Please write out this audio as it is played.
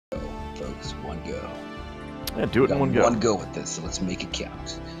Just one go. Yeah, do it in one go. One go with this, so let's make it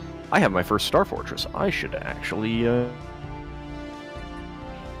count. I have my first Star Fortress. I should actually, and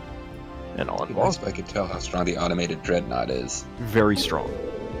all involved. If I could tell how strong the automated dreadnought is. Very strong.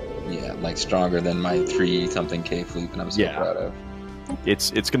 Yeah, like stronger than my 3-something K fleet that I'm so proud of.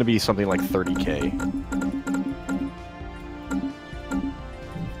 It's going to be something like 30K.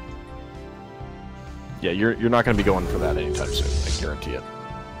 Yeah, you're not going to be going for that anytime soon. I guarantee it.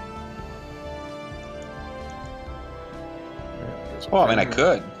 Well, I mean, I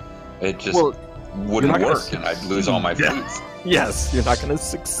could. It just wouldn't work, and I'd lose all my fleets. Yes, you're not going to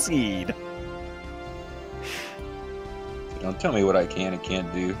succeed. So don't tell me what I can and can't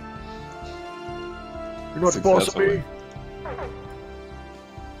do. You're not the boss of me.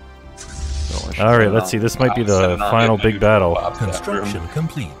 Alright, let's see. This might be the final big battle. Construction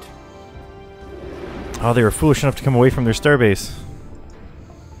complete. Oh, they were foolish enough to come away from their starbase.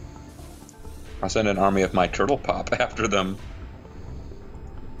 I'll send an army of my turtle pop after them.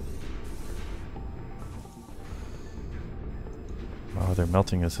 Oh, they're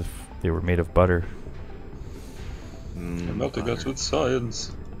melting as if they were made of butter. They're melting us with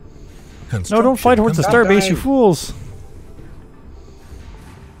science. No, don't fly towards the starbase, you fools!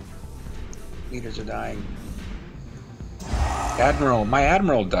 Leaders are dying. Admiral, my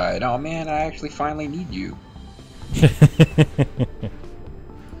admiral died. Oh man, I actually finally need you.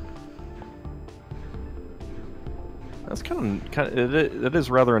 That's it is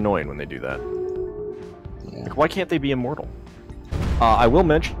rather annoying when they do that. Yeah. Like, why can't they be immortal? I will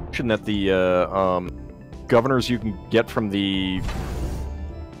mention that the governors you can get from the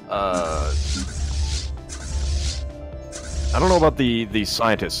I don't know about the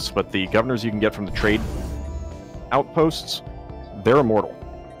scientists, but the governors you can get from the trade outposts, they're immortal.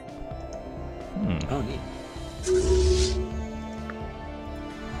 Oh, neat.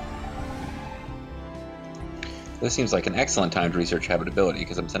 This seems like an excellent time to research habitability,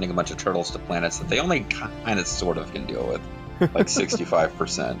 because I'm sending a bunch of turtles to planets that they only kind of sort of can deal with. Like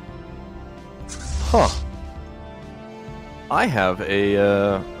 65%. Huh. I have a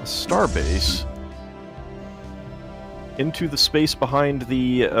starbase into the space behind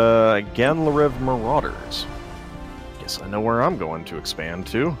the Ganlarev Marauders. Guess I know where I'm going to expand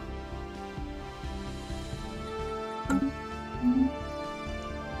to. Dang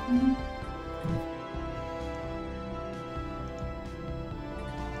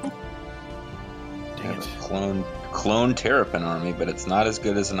it. Cloned Terrapin army, but it's not as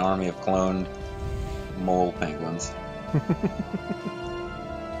good as an army of cloned mole penguins.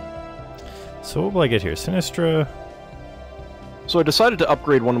 So what will I get here? Sinistra? So I decided to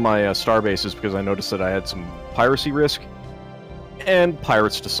upgrade one of my star bases because I noticed that I had some piracy risk, and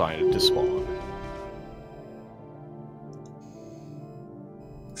pirates decided to spawn.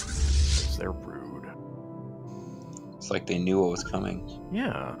 Because they're rude. It's like they knew what was coming.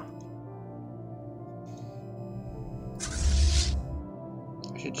 Yeah.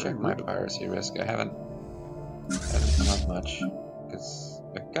 I should check my piracy risk. I haven't come up much, because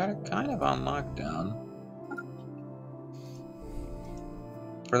I've got it kind of on lockdown.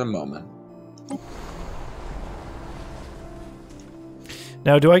 For the moment.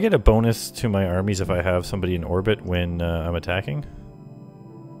 Now, do I get a bonus to my armies if I have somebody in orbit when I'm attacking?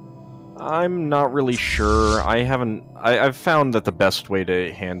 I'm not really sure. I've found that the best way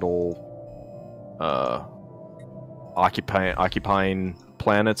to handle occupying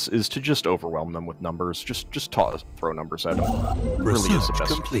planets is to just overwhelm them with numbers. Just throw numbers at them. Really is the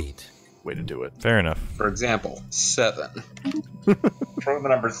best way to do it. Fair enough. For example, 7. Throw the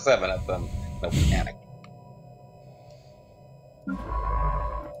number 7 at them. No panic.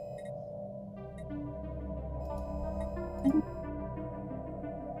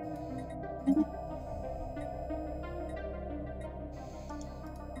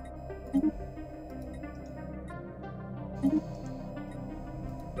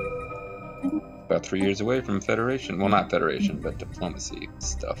 About 3 years away from Federation. Well, not Federation, but diplomacy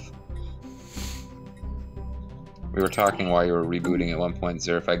stuff. We were talking while you were rebooting at one point,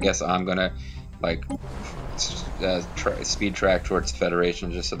 Zerf. I guess I'm gonna, like, speed track towards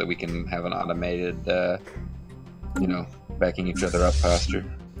Federation just so that we can have an automated, you know, backing each other up faster.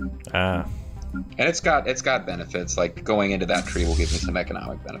 Ah. And it's got benefits. Like, going into that tree will give me some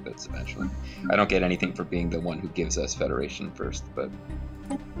economic benefits eventually. I don't get anything for being the one who gives us Federation first, but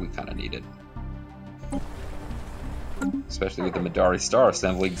we kind of need it. Especially with the Madari Star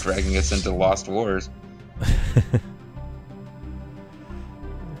Assembly dragging us into Lost Wars.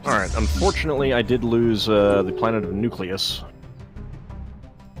 Alright, unfortunately I did lose the planet of Nucleus.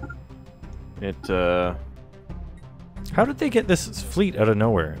 How did they get this fleet out of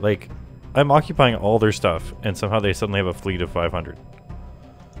nowhere? Like, I'm occupying all their stuff, and somehow they suddenly have a fleet of 500.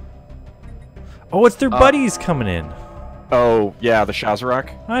 Oh, it's their buddies coming in. Oh, yeah, the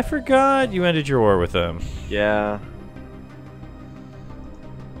Shazarak. I forgot you ended your war with them. Yeah.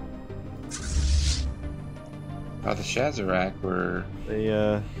 Oh, the Shazarak were...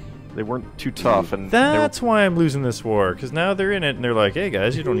 They weren't too tough, and that's why I'm losing this war, because now they're in it, and they're like, hey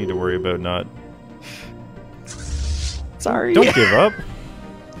guys, you don't need to worry about not... Sorry. Don't give up.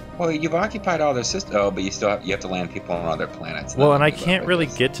 Well, you've occupied all their systems. Oh, but you still have to land people on other planets. Well, and I can't really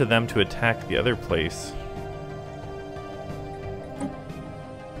get to them to attack the other place.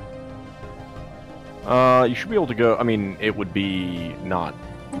 You should be able to go... I mean, it would be not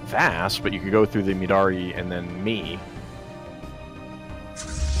fast, but you could go through the Midari and then me.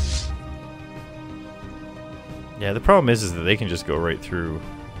 Yeah, the problem is that they can just go right through.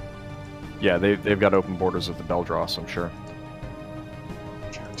 Yeah, they've got open borders with the Beldross, I'm sure.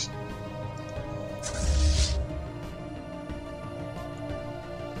 Jerks.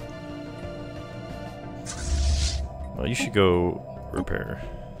 Well, you should go repair.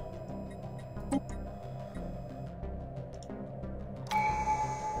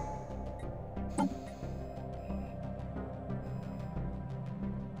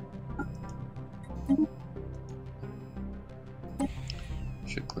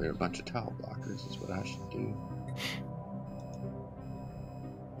 Should clear a bunch of tile blockers is what I should do.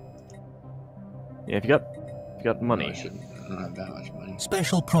 Yeah, if you got money. No, I shouldn't. I don't have that much money.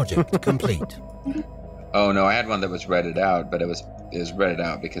 Special project complete. Oh no, I had one that was redded out, but it was redded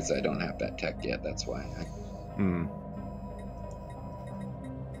out because I don't have that tech yet. That's why.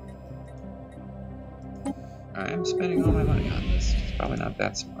 I am spending all my money on this. It's probably not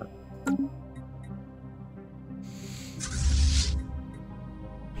that smart.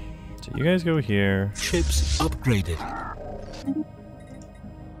 So you guys go here. Ships upgraded.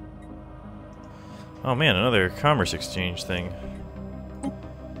 Oh man, another commerce exchange thing.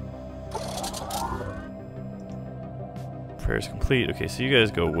 Prayers complete. Okay, so you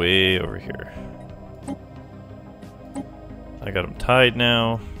guys go way over here. I got them tied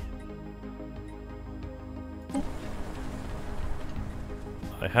now.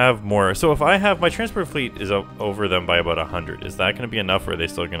 I have more. So if I have my transport fleet is over them by about 100, is that going to be enough, or are they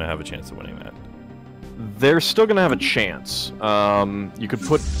still going to have a chance of winning that? They're still going to have a chance. You could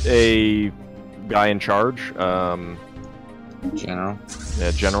put a guy in charge. General.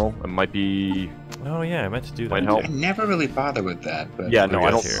 Yeah, general. It might be. Oh yeah, I meant to do that. Might help. I never really bother with that, but Yeah, no,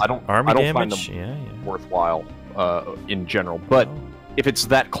 I don't Army find damage? them Yeah. worthwhile in general. But if it's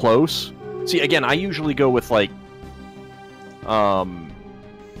that close, see, again, I usually go with like,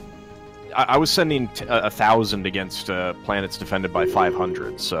 I was sending 1,000 against planets defended by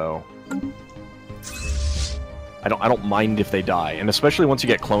 500, so I don't mind if they die, and especially once you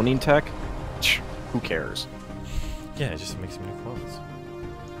get cloning tech, who cares? Yeah, it just makes them new clones.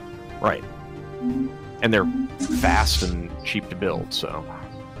 Right. And they're fast and cheap to build, so.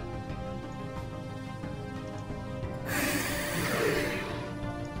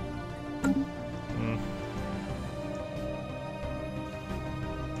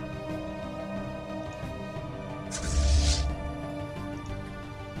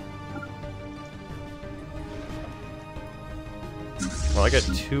 Well, I got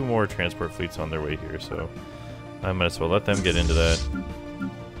 2 more transport fleets on their way here, so I might as well let them get into that.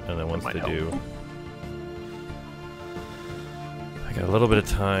 And then once they do, I got a little bit of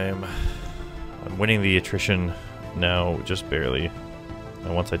time. I'm winning the attrition now, just barely.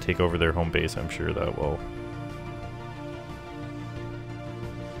 And once I take over their home base, I'm sure that will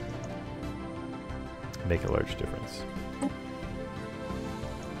make a large difference.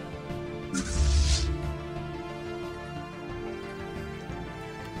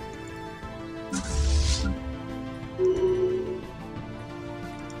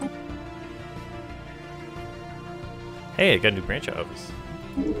 Hey, I got a new branch office.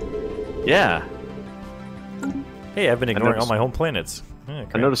 Yeah. Hey, I've been ignoring all my home planets. Yeah,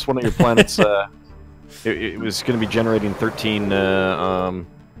 I noticed one of your planets, it was going to be generating 13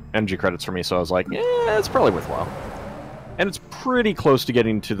 energy credits for me, so I was like, yeah, it's probably worthwhile. And it's pretty close to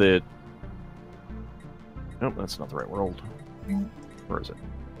getting to the... Nope, that's not the right world. Where is it?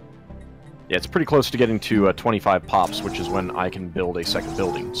 Yeah, it's pretty close to getting to 25 pops, which is when I can build a second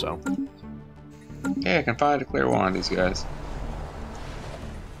building, so... Okay, I can finally declare war on these guys.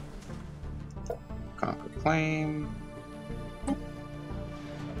 Conquer claim.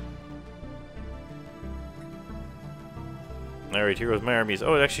 Alright, here goes my armies.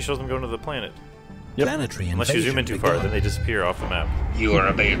 Oh, it actually shows them going to the planet. Yep. Planetary Unless you zoom in too far, then they disappear off the map. You are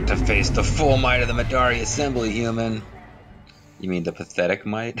about to face the full might of the Midari Assembly, human. You mean the pathetic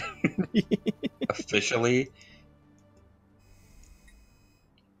might? Officially?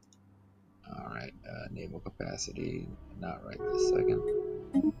 Alright, naval capacity. Not right this second.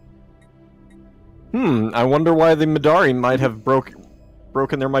 I wonder why the Midari might have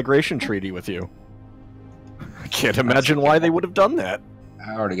broken their migration treaty with you. I can't imagine why they would have done that.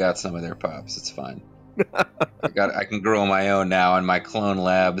 I already got some of their pops. It's fine. I can grow my own now in my clone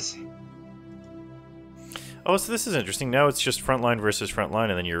labs. Oh, so this is interesting. Now it's just frontline versus frontline,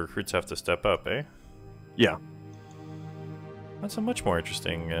 and then your recruits have to step up, eh? Yeah. That's a much more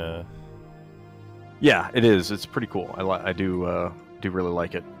interesting. Yeah, it is. It's pretty cool. I do really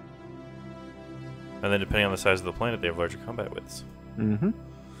like it. And then depending on the size of the planet, they have larger combat widths. Mm-hmm.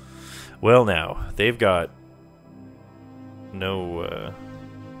 Well, now they've got no.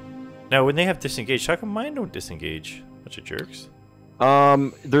 Now, when they have disengaged, how come mine don't disengage? Bunch of jerks.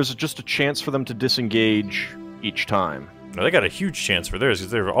 There's just a chance for them to disengage each time. No, they got a huge chance for theirs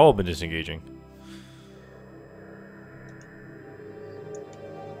because they've all been disengaging.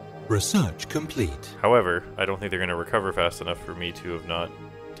 Research complete. However, I don't think they're going to recover fast enough for me to have not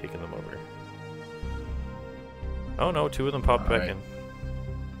taken them over. Oh no, 2 of them popped back in.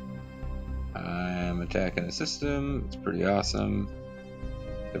 I'm attacking the system. It's pretty awesome.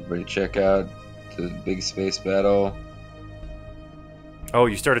 Everybody check out the big space battle. Oh,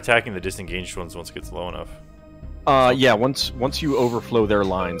 you start attacking the disengaged ones once it gets low enough. Yeah, once you overflow their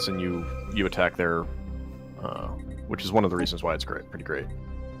lines and you attack their, which is one of the reasons why it's pretty great.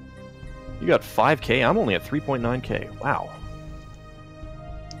 You got 5K. I'm only at 3.9K. Wow.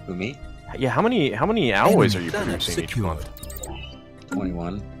 Who, me? Yeah, how many alloys are you producing each month?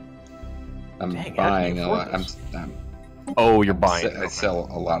 21. I'm Dang, buying a lot. Oh, you're buying. I sell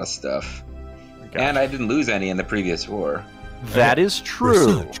a lot of stuff, Gotcha. and I didn't lose any in the previous war. That is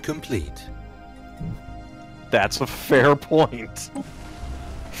true. Research complete. That's a fair point.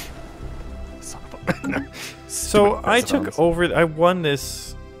 So I took over. I won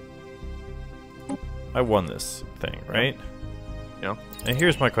this thing, right? Yeah. And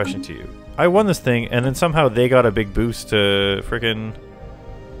here's my question to you: I won this thing, and then somehow they got a big boost to frickin'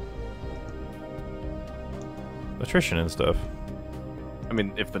 attrition and stuff. I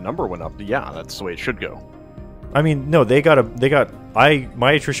mean, if the number went up, yeah, that's the way it should go. I mean, no,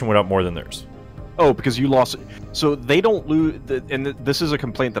 my attrition went up more than theirs. Oh, because you lost. So they don't lose, and this is a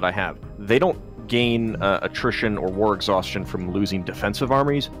complaint that I have. They don't gain attrition or war exhaustion from losing defensive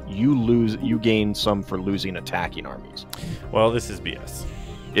armies. You gain some for losing attacking armies. Well, this is BS.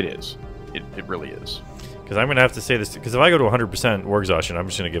 It is. It really is. Because I'm gonna have to say this. Because if I go to 100% war exhaustion, I'm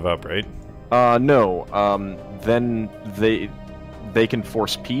just gonna give up, right? No. Then they can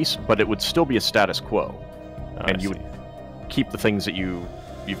force peace, but it would still be a status quo, and you would keep the things that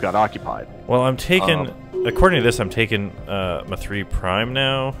you've got occupied. Well, I'm taking. According to this, I'm taking my 3 prime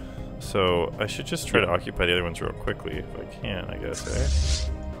now, so I should just try to occupy the other ones real quickly if I can. I guess.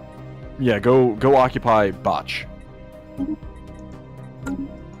 Eh? Yeah, go occupy Botch.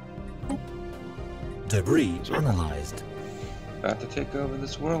 Debris analyzed. About to take over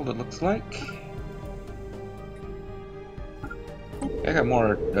this world, it looks like. I got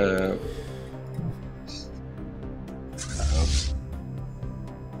more, uh-oh.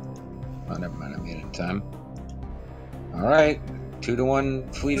 Oh, never mind, I made it in time. Alright,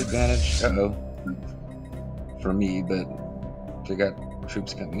 2-to-1 fleet advantage. Uh-oh. For me, but they got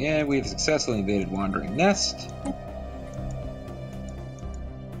troops coming in. We have successfully invaded Wandering Nest.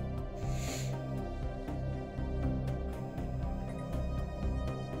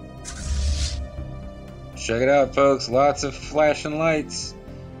 Check it out, folks. Lots of flashing lights.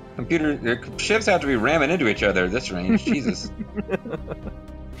 Ships have to be ramming into each other at this range. Jesus.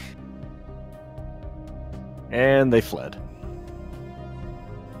 And they fled.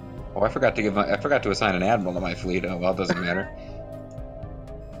 Oh, I forgot to assign an admiral to my fleet. Oh well, it doesn't matter.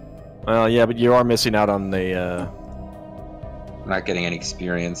 Well, yeah, but you are missing out on the. I'm not getting any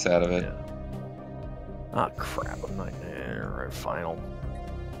experience out of it. Yeah. Ah, crap! I'm not. Alright, fine. I'll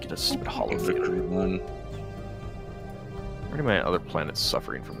get a stupid hollow field. Recruit one. Where are my other planets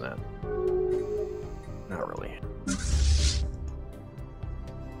suffering from that? Not really.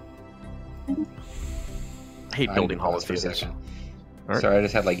 I hate building hollow fields. Right. Sorry, I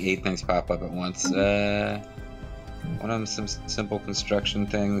just had like 8 things pop up at once. One of them, some simple construction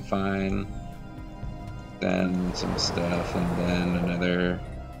thing, fine. Then some stuff, and then another.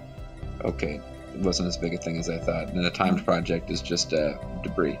 Okay, it wasn't as big a thing as I thought. And the timed project is just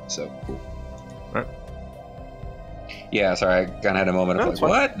debris, so cool. Right. Yeah, sorry, I kind of had a moment of like, fine.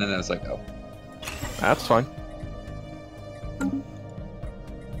 what? And then I was like, oh. That's fine.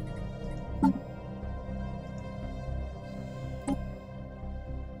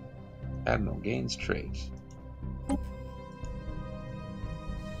 Admiral gains trait.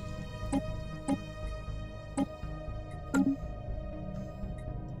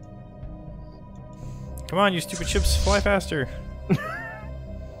 Come on, you stupid ships, fly faster.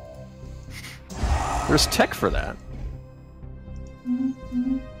 There's tech for that.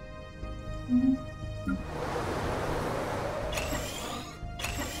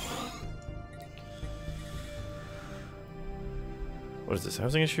 What is this,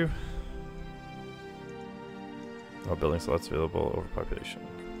 housing issue? Oh, building slots available, overpopulation.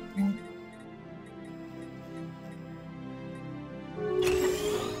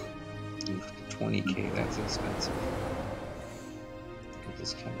 Oof, 20k, that's expensive. Get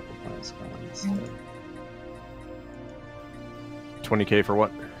this chemical plants going instead. 20k for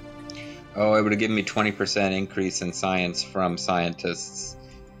what? Oh, it would have given me 20% increase in science from scientists,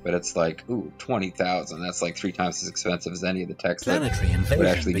 but it's like, ooh, 20,000. That's like 3 times as expensive as any of the techs that Planetary invasion would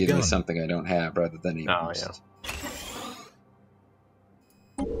actually give me begun. something I don't have, rather than a Oh, boost.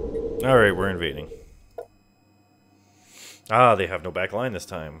 Alright, we're invading. Ah, they have no back line this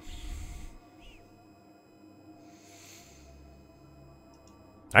time.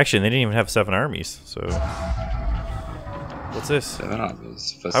 Actually, they didn't even have 7 armies, so... What's this? 7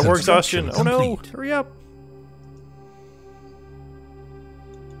 armies. High war exhaustion! Oh no! Complete. Hurry up!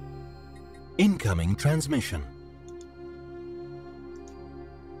 Incoming transmission.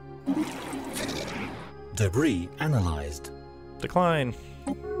 Debris analyzed. Decline!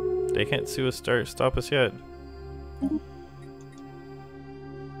 They can't sue us, stop us yet.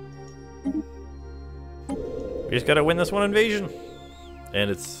 We just gotta win this one invasion! And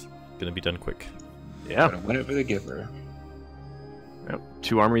it's gonna be done quick. Yeah. Gotta win it for the giver. Yep.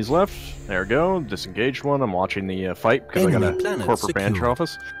 2 armies left. There we go. Disengaged one. I'm watching the fight because I got Enemy a planet corporate banter secured.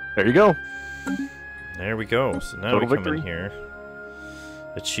 office. There you go. There we go. So now Total we come victory. in here.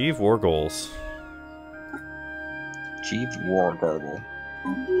 Achieve war goals. Achieved war gargle.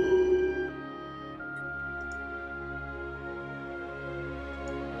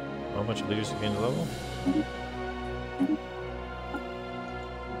 How much leaders gain level?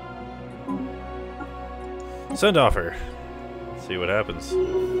 Send offer. Let's see what happens.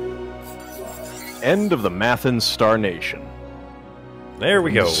 End of the Mathens Star Nation. There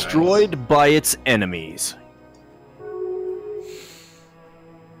we go. Destroyed by its enemies.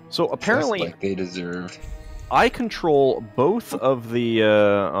 So apparently, Just like they deserve. I control both of the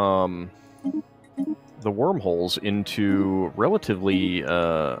wormholes into relatively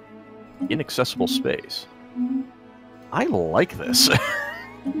inaccessible space. I like this.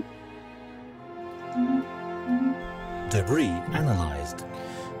 Debris analyzed.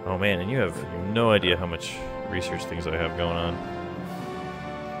 Oh man, and you have no idea how much research things I have going on.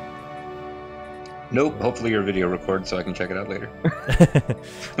 Nope. Hopefully your video records so I can check it out later.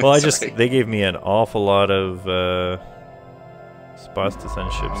 Well, Sorry. they gave me an awful lot of spots to send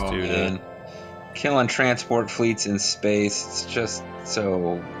ships Oh, to. man. Killing transport fleets in space. It's just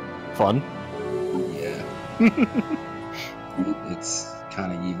so. Fun. Yeah. It's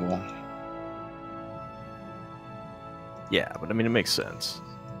kind of evil. Yeah, but I mean, it makes sense.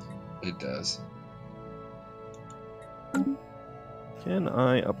 It does. Can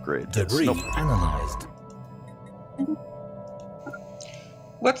I upgrade this? Debris Nope. analyzed.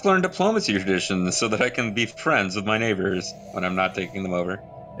 Let's learn diplomacy traditions so that I can be friends with my neighbors when I'm not taking them over.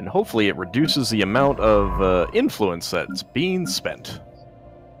 And hopefully it reduces the amount of influence that's being spent.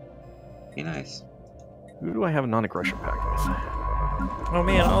 Be nice. Who do I have a non-aggression pact with? Oh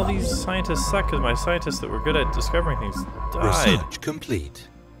man, all these scientists suck because my scientists that were good at discovering things died. Research complete.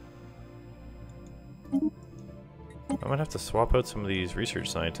 I might have to swap out some of these research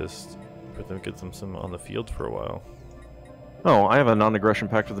scientists, but then get them some on the field for a while. Oh, I have a non-aggression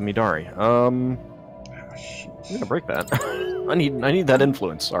pact with the Midari. Oh, shoot. I'm gonna break that. I need that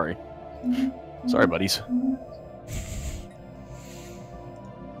influence. Sorry. Sorry, buddies.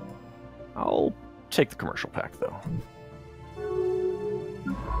 I'll take the commercial pack though.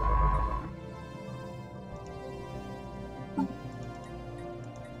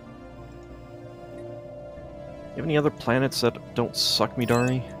 You have any other planets that don't suck,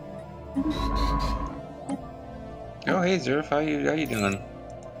 Midari? Oh, hey, Zerf, how you doing?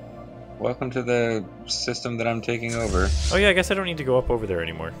 Welcome to the system that I'm taking over. Oh yeah, I guess I don't need to go up over there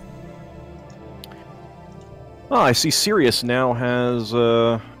anymore. Oh, I see Sirius now has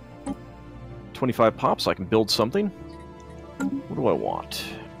 25 pops. I can build something. What do I want?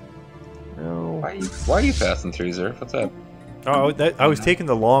 No. Why are you passing through, Zerf? What's up? Oh, I was taking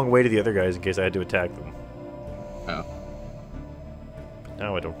the long way to the other guys in case I had to attack them. Oh. But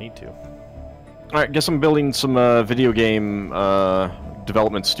now I don't need to. Alright, guess I'm building some video game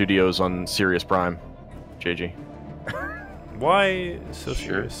development studios on Sirius Prime, JG. Why so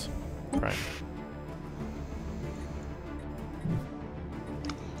Sure. serious? Prime.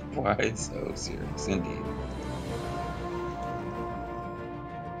 Why so serious, indeed.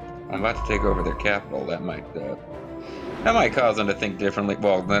 I'm about to take over their capital. That might cause them to think differently.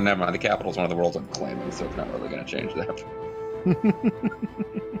 Well, then never mind. The capital's one of the worlds I'm claiming, so it's not really going to change that.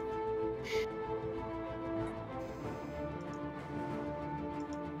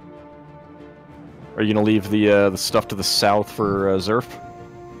 Are you gonna leave the stuff to the south for Zerf?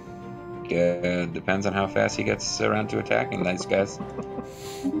 Depends on how fast he gets around to attacking these guys.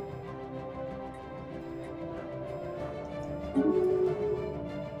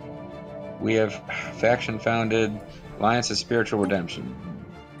 We have faction founded, Alliance of Spiritual Redemption.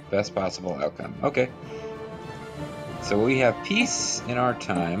 Best possible outcome. Okay. So we have peace in our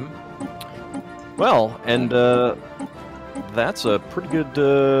time. Well, and that's a pretty good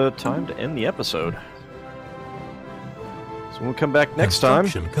time to end the episode. So when we come back next time,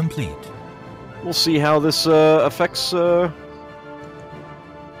 Construction complete. we'll see how this affects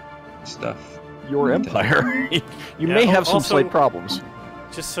Stuff. your empire. You Yeah, may have some also- slight problems.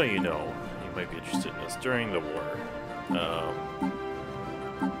 Just so you know, you might be interested in this. During the war,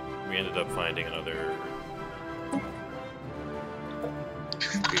 we ended up finding another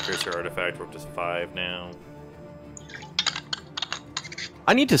precursor artifact. We're up to 5 now.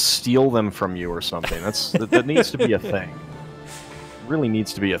 I need to steal them from you or something. That needs to be a thing. Really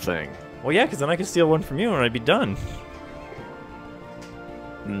needs to be a thing. Well, yeah, because then I could steal one from you and I'd be done.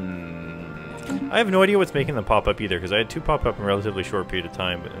 I have no idea what's making them pop up either, because I had 2 pop up in a relatively short period of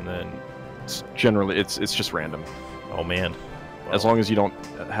time, and then... Generally, it's just random. Oh, man. Well, As long as you don't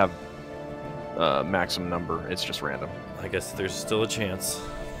have maximum number, it's just random. I guess there's still a chance.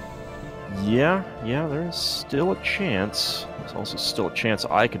 Yeah, there's still a chance. There's also still a chance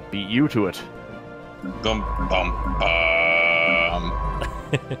I could beat you to it. Bum, bum, bum.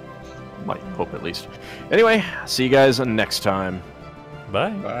 Might hope at least. Anyway, see you guys next time. Bye.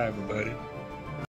 Bye, everybody.